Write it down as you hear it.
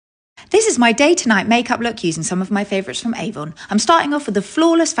This is my day to night makeup look using some of my favourites from AVON. I'm starting off with the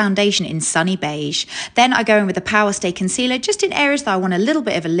Flawless foundation in Sunny Beige. Then I go in with the PowerStay concealer just in areas that I want a little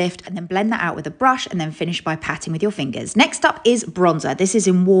bit of a lift, and then blend that out with a brush and then finish by patting with your fingers. Next up is bronzer. This is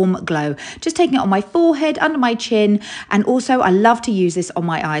in Warm Glow. Just taking it on my forehead, under my chin, and also I love to use this on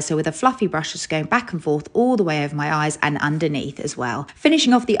my eyes. So with a fluffy brush just going back and forth all the way over my eyes and underneath as well.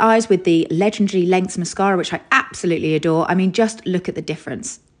 Finishing off the eyes with the legendary Lengths mascara, which I absolutely adore. I mean, just look at the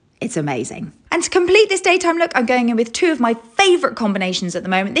difference. It's amazing. And to complete this daytime look, I'm going in with two of my favourite combinations at the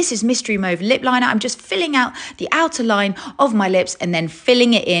moment. This is Mystery Mauve Lip Liner. I'm just filling out the outer line of my lips and then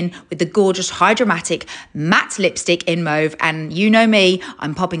filling it in with the gorgeous Hydromatic matte lipstick in mauve. And you know me,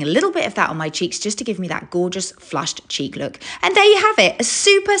 I'm popping a little bit of that on my cheeks just to give me that gorgeous flushed cheek look. And there you have it, a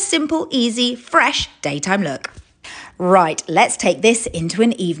super simple, easy, fresh daytime look. Right, let's take this into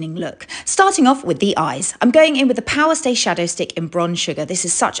an evening look. Starting off with the eyes. I'm going in with the PowerStay Shadow Stick in Bronze Sugar. This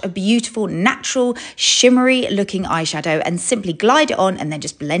is such a beautiful, natural, shimmery looking eyeshadow, and simply glide it on and then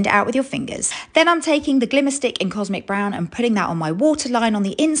just blend it out with your fingers. Then I'm taking the Glimmer Stick in Cosmic Brown and putting that on my waterline on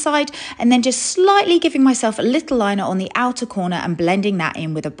the inside, and then just slightly giving myself a little liner on the outer corner and blending that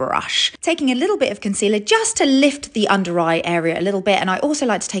in with a brush. Taking a little bit of concealer just to lift the under eye area a little bit, and I also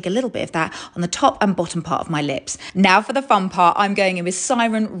like to take a little bit of that on the top and bottom part of my lips. Now for the fun part, I'm going in with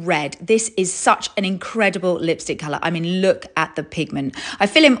Siren Red. This is such an incredible lipstick colour. I mean, look at the pigment. I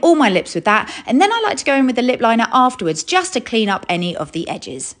fill in all my lips with that, and then I like to go in with the lip liner afterwards just to clean up any of the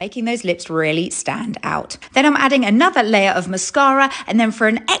edges, making those lips really stand out. Then I'm adding another layer of mascara, and then for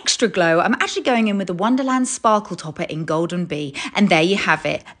an extra glow, I'm actually going in with the Wonderland Sparkle Topper in Golden Bee. And there you have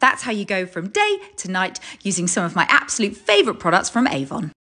it. That's how you go from day to night using some of my absolute favourite products from AVON.